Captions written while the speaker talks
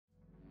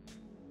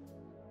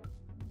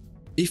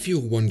If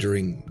you're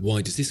wondering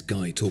why does this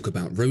guy talk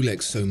about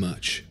Rolex so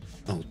much,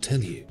 I'll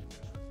tell you.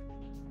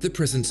 The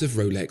presence of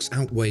Rolex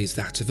outweighs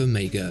that of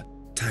Omega,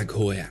 TAG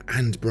Heuer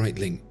and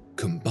Breitling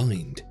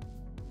combined.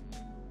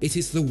 It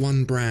is the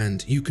one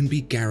brand you can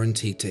be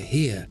guaranteed to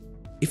hear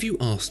if you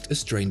asked a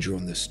stranger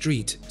on the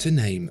street to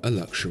name a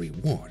luxury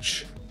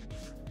watch.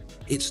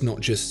 It's not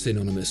just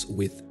synonymous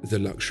with the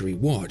luxury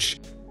watch,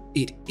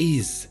 it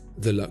is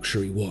the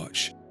luxury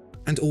watch,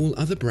 and all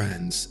other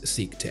brands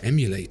seek to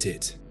emulate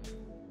it.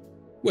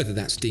 Whether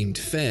that's deemed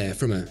fair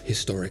from a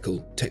historical,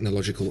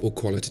 technological, or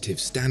qualitative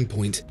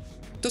standpoint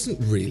doesn't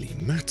really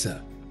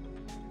matter.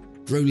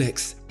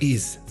 Rolex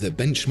is the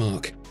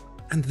benchmark,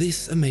 and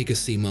this Omega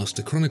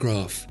Seamaster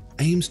Chronograph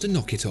aims to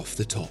knock it off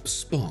the top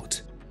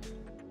spot.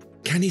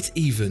 Can it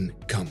even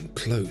come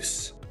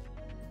close?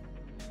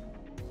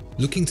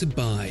 Looking to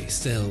buy,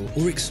 sell,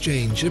 or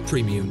exchange a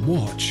premium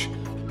watch?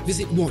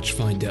 Visit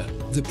Watchfinder,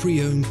 the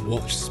pre-owned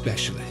watch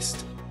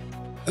specialist.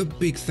 A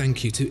big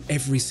thank you to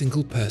every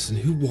single person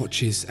who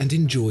watches and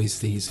enjoys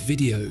these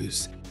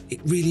videos. It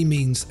really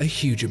means a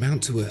huge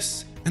amount to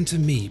us, and to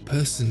me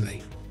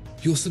personally.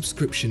 Your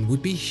subscription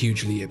would be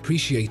hugely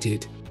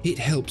appreciated. It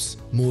helps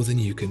more than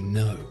you can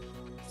know.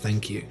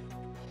 Thank you.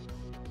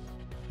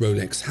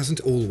 Rolex hasn't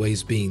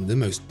always been the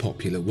most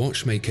popular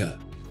watchmaker,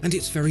 and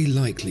it's very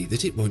likely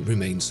that it won't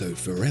remain so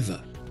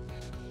forever.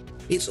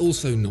 It's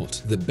also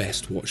not the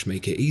best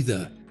watchmaker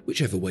either,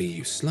 whichever way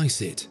you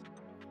slice it.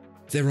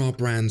 There are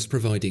brands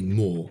providing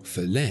more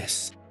for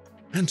less,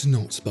 and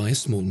not by a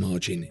small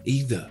margin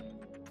either.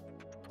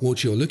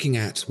 What you're looking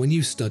at when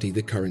you study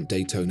the current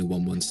Daytona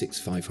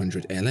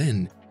 116500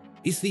 LN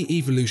is the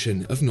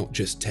evolution of not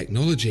just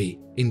technology,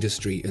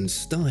 industry and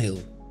style,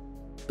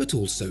 but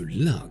also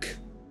luck.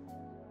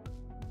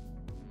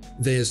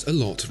 There's a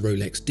lot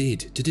Rolex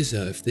did to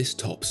deserve this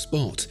top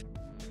spot,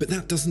 but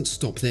that doesn't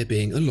stop there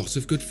being a lot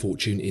of good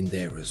fortune in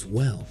there as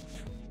well.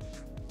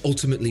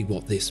 Ultimately,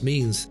 what this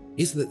means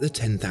is that the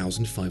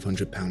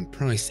 £10,500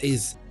 price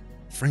is,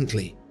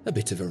 frankly, a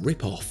bit of a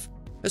rip-off,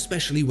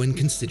 especially when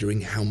considering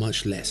how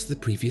much less the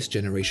previous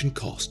generation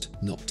cost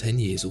not 10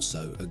 years or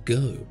so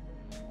ago.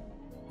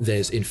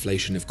 There's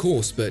inflation of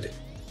course, but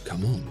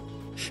come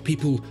on,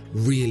 people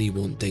really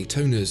want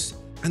Daytonas,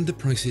 and the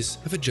prices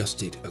have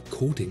adjusted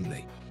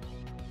accordingly.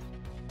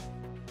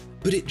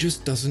 But it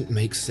just doesn't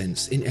make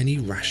sense in any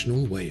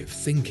rational way of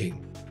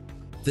thinking.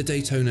 The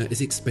Daytona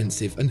is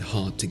expensive and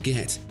hard to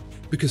get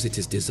because it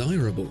is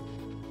desirable,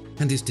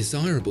 and is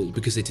desirable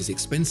because it is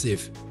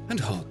expensive and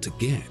hard to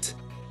get.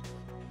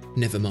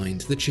 Never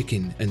mind the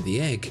chicken and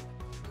the egg.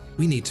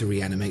 We need to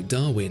reanimate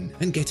Darwin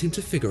and get him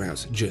to figure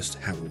out just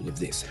how all of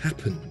this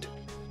happened.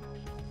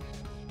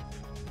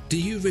 Do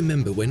you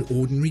remember when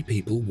ordinary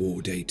people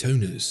wore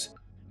Daytonas?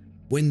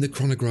 When the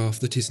chronograph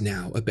that is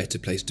now a better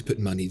place to put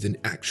money than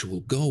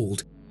actual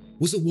gold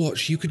was a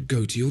watch you could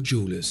go to your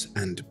jewelers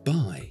and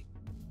buy?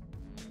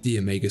 The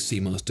Omega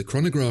Seamaster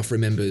Chronograph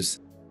remembers,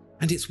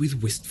 and it's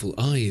with wistful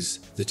eyes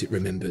that it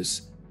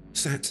remembers,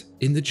 sat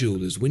in the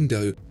jeweler's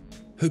window,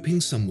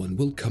 hoping someone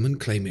will come and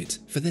claim it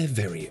for their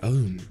very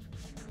own.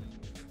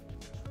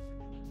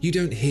 You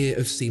don't hear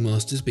of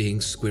Seamasters being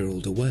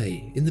squirreled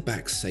away in the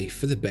back safe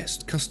for the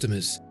best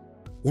customers,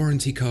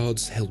 warranty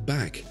cards held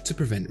back to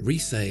prevent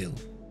resale.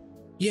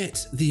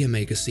 Yet the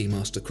Omega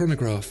Seamaster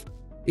Chronograph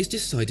is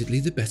decidedly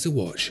the better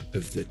watch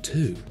of the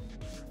two.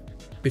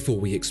 Before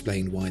we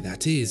explain why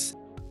that is,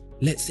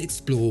 let's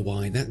explore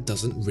why that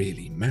doesn't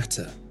really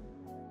matter.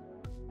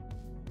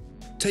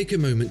 Take a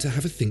moment to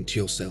have a think to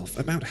yourself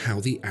about how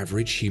the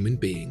average human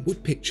being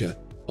would picture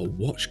a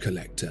watch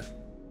collector.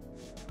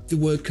 The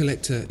word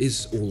collector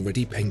is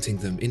already painting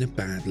them in a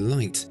bad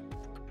light.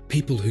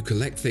 People who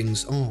collect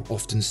things are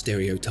often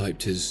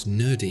stereotyped as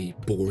nerdy,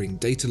 boring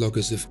data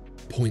loggers of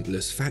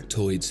pointless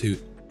factoids who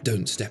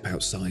don't step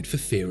outside for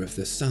fear of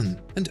the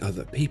sun and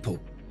other people.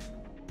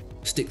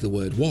 Stick the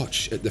word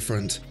watch at the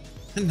front,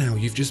 and now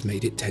you've just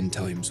made it 10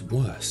 times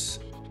worse.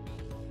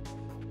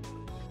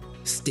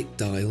 Stick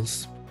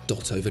dials,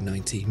 dot over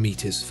 90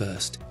 meters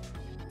first.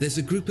 There's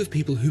a group of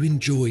people who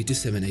enjoy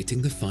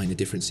disseminating the finer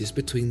differences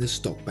between the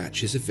stock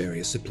batches of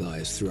various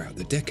suppliers throughout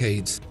the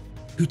decades,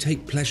 who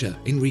take pleasure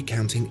in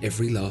recounting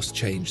every last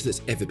change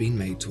that's ever been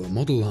made to a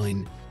model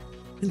line,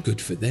 and good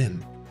for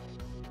them.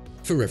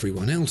 For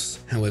everyone else,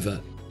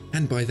 however,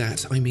 and by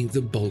that I mean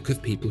the bulk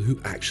of people who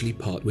actually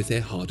part with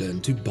their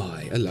hard-earned to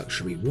buy a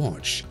luxury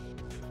watch,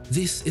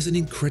 this is an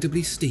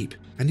incredibly steep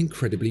and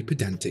incredibly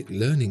pedantic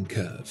learning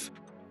curve.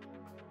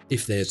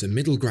 If there's a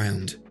middle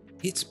ground,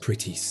 it's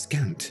pretty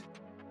scant.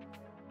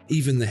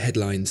 Even the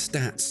headline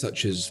stats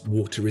such as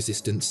water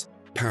resistance,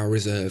 power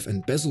reserve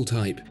and bezel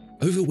type,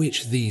 over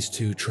which these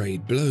two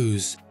trade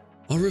blows,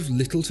 are of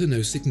little to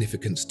no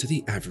significance to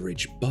the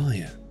average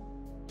buyer.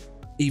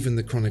 Even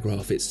the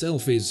chronograph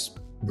itself is,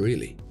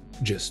 really,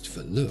 just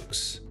for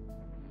looks.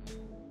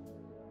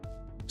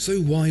 So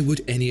why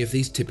would any of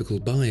these typical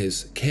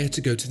buyers care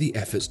to go to the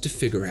efforts to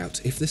figure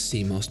out if the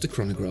Seamaster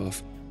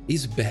Chronograph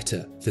is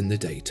better than the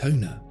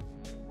Daytona?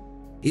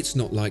 It's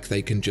not like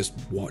they can just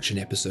watch an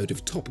episode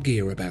of Top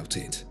Gear about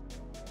it.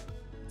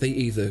 They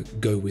either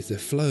go with the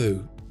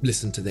flow,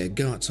 listen to their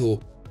gut,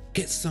 or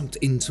get sucked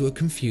into a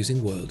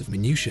confusing world of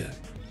minutiae,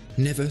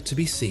 never to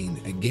be seen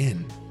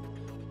again.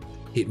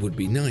 It would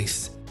be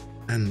nice,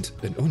 and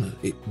an honour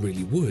it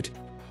really would,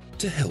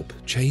 to help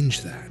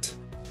change that.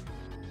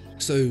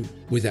 So,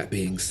 with that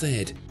being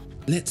said,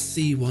 let's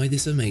see why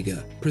this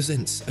Omega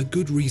presents a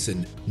good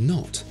reason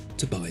not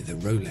to buy the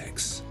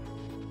Rolex.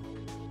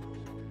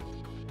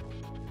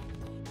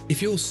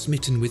 If you're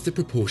smitten with the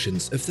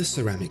proportions of the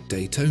ceramic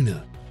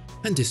Daytona,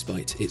 and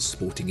despite its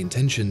sporting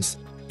intentions,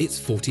 its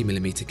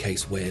 40mm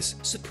case wears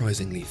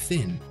surprisingly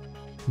thin,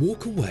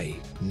 walk away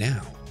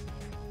now.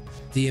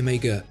 The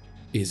Omega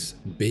is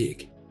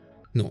big.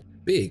 Not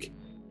big,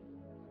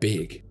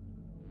 big.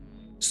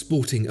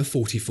 Sporting a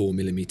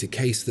 44mm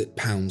case that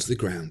pounds the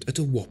ground at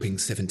a whopping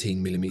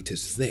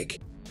 17mm thick,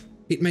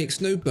 it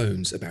makes no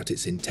bones about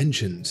its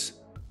intentions.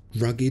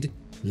 Rugged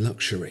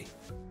luxury.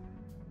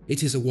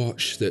 It is a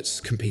watch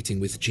that's competing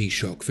with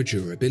G-Shock for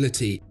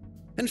durability,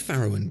 and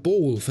Farrow and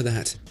Ball for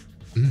that,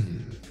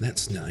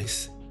 that's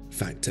nice,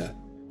 factor.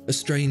 A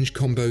strange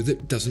combo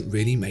that doesn't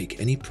really make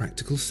any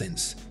practical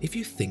sense if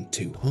you think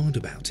too hard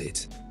about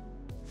it.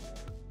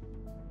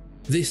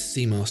 This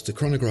Seamaster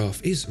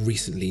Chronograph is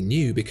recently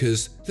new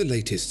because the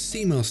latest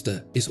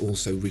Seamaster is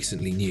also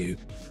recently new,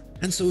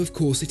 and so of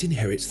course it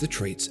inherits the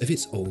traits of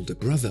its older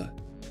brother,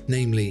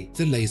 namely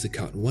the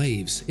laser-cut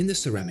waves in the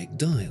ceramic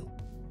dial,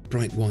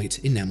 bright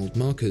white enamelled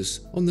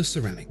markers on the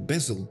ceramic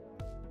bezel,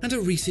 and a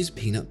Reese's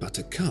peanut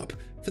butter cup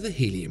for the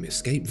helium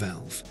escape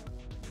valve.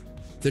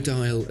 The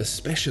dial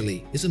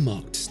especially is a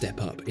marked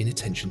step up in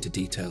attention to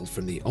detail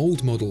from the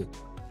old model,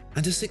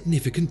 and a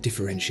significant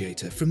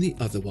differentiator from the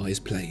otherwise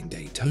plain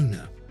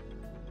Daytona.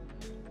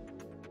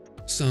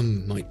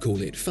 Some might call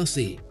it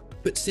fussy,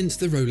 but since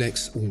the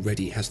Rolex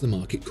already has the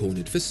market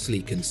cornered for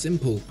sleek and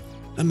simple,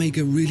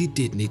 Omega really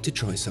did need to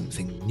try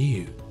something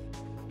new.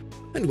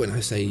 And when I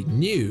say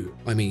new,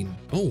 I mean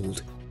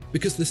old,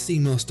 because the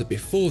Seamaster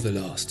before the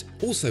last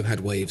also had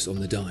waves on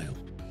the dial,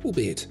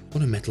 albeit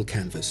on a metal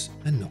canvas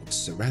and not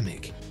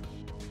ceramic.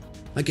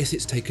 I guess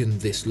it's taken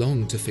this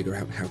long to figure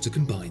out how to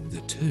combine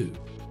the two.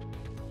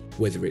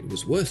 Whether it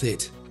was worth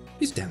it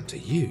is down to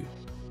you.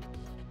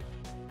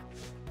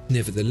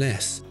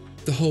 Nevertheless,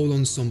 the whole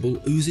ensemble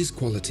oozes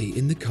quality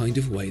in the kind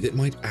of way that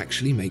might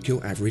actually make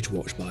your average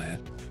watch buyer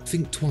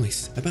think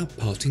twice about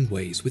parting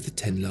ways with the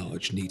 10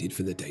 large needed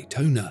for the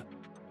Daytona,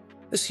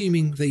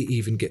 assuming they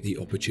even get the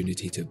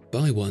opportunity to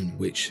buy one,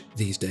 which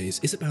these days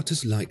is about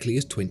as likely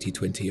as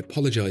 2020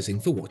 apologising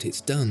for what it's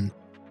done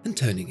and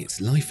turning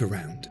its life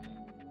around.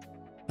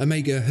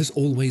 Omega has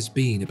always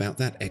been about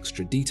that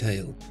extra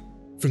detail,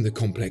 from the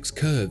complex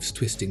curves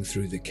twisting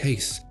through the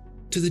case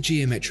to the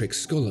geometric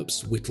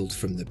scallops whittled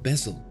from the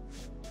bezel.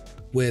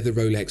 Where the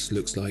Rolex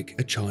looks like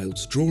a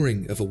child's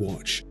drawing of a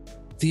watch,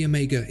 the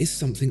Omega is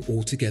something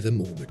altogether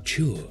more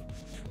mature.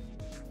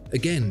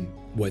 Again,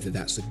 whether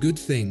that's a good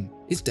thing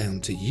is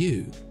down to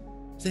you.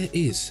 There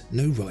is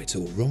no right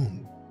or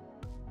wrong.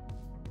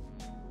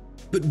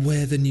 But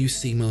where the new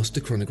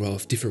Seamaster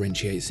Chronograph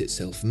differentiates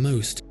itself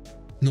most,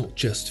 not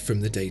just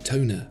from the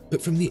Daytona,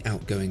 but from the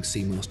outgoing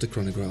Seamaster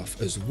Chronograph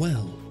as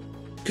well,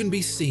 can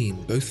be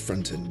seen both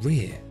front and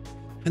rear,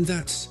 and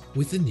that's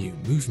with the new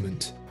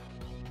movement.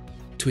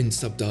 Twin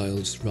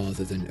subdials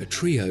rather than a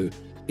trio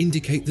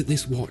indicate that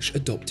this watch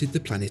adopted the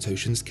Planet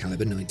Ocean's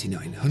Caliber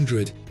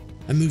 9900,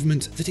 a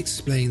movement that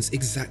explains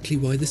exactly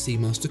why the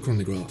Seamaster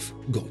Chronograph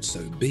got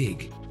so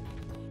big.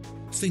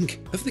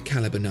 Think of the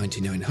Caliber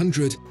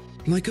 9900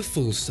 like a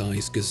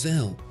full-size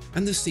gazelle,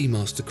 and the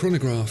Seamaster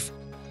Chronograph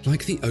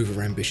like the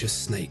overambitious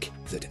snake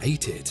that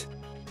ate it.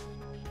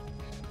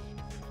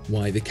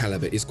 Why the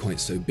Caliber is quite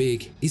so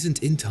big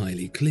isn't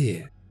entirely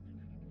clear.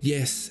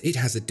 Yes, it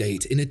has a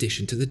date in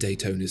addition to the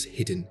Daytona's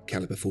hidden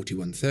Caliber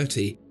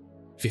 4130,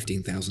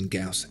 15,000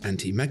 Gauss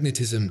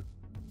anti-magnetism,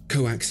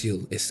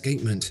 coaxial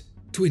escapement,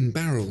 twin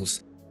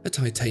barrels, a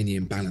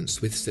titanium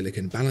balance with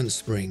silicon balance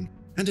spring,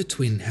 and a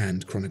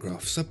twin-hand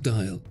chronograph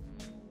subdial.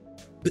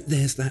 But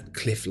there's that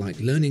cliff-like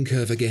learning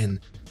curve again,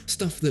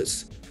 stuff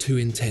that's too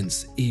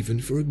intense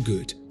even for a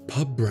good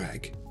pub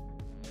brag.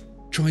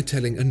 Try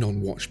telling a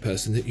non-watch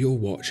person that your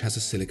watch has a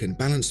silicon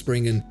balance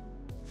spring and,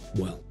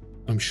 well,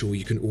 I'm sure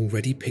you can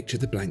already picture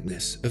the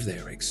blankness of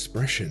their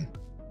expression.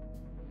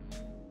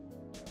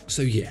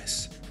 So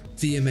yes,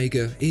 the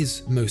Omega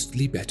is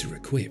mostly better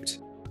equipped,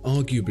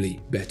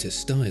 arguably better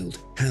styled,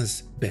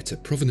 has better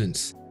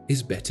provenance,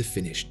 is better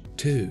finished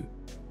too,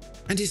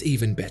 and is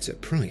even better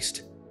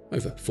priced,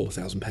 over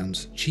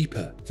 £4,000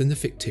 cheaper than the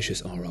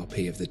fictitious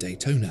RRP of the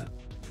Daytona.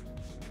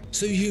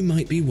 So you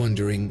might be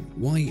wondering,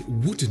 why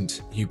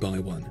wouldn't you buy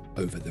one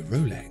over the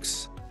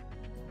Rolex?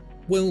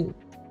 Well,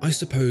 I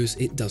suppose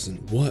it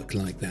doesn't work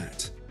like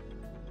that.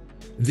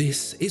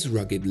 This is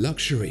rugged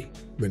luxury,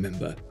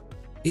 remember.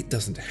 It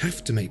doesn't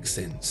have to make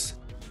sense.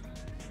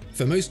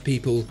 For most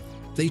people,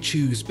 they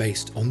choose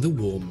based on the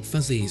warm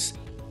fuzzies,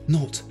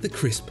 not the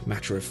crisp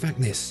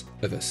matter-of-factness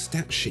of a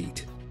stat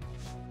sheet.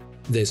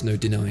 There's no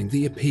denying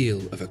the appeal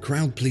of a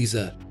crowd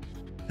pleaser,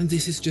 and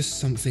this is just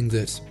something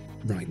that,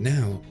 right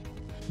now,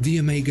 the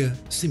Omega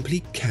simply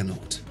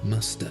cannot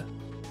muster.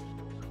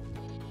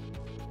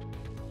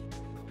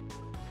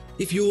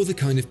 If you're the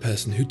kind of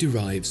person who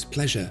derives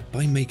pleasure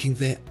by making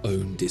their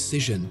own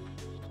decision,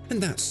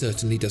 and that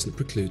certainly doesn't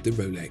preclude the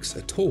Rolex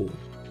at all,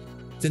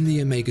 then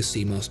the Omega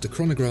Seamaster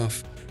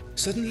Chronograph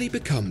suddenly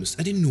becomes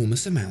an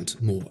enormous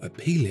amount more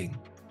appealing.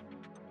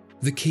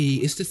 The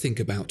key is to think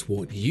about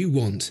what you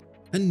want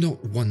and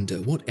not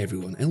wonder what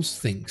everyone else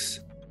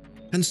thinks.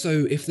 And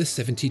so if the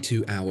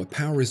 72-hour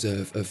power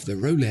reserve of the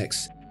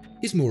Rolex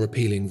is more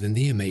appealing than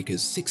the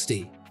Omega's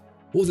 60,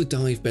 or the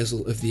dive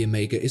bezel of the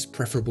Omega is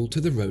preferable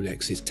to the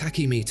Rolex's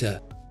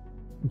tachymeter,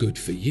 good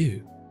for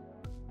you.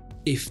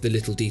 If the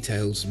little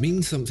details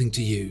mean something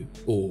to you,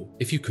 or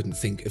if you couldn't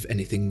think of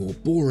anything more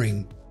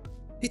boring,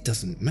 it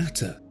doesn't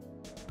matter.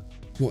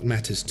 What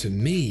matters to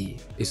me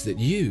is that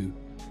you,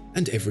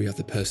 and every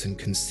other person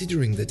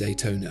considering the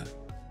Daytona,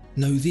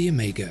 know the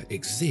Omega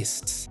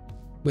exists,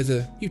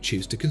 whether you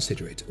choose to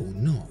consider it or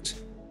not.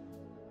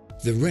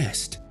 The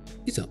rest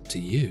is up to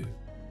you.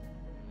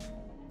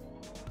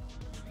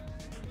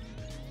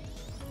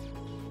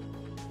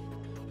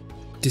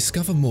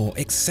 Discover more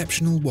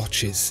exceptional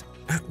watches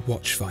at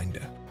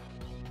Watchfinder.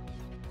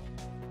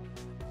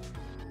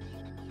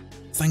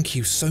 Thank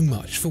you so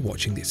much for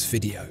watching this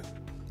video.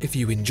 If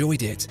you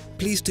enjoyed it,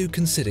 please do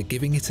consider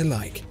giving it a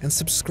like and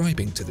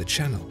subscribing to the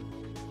channel.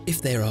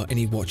 If there are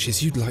any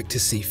watches you'd like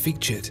to see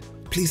featured,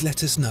 please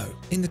let us know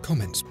in the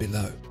comments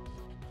below.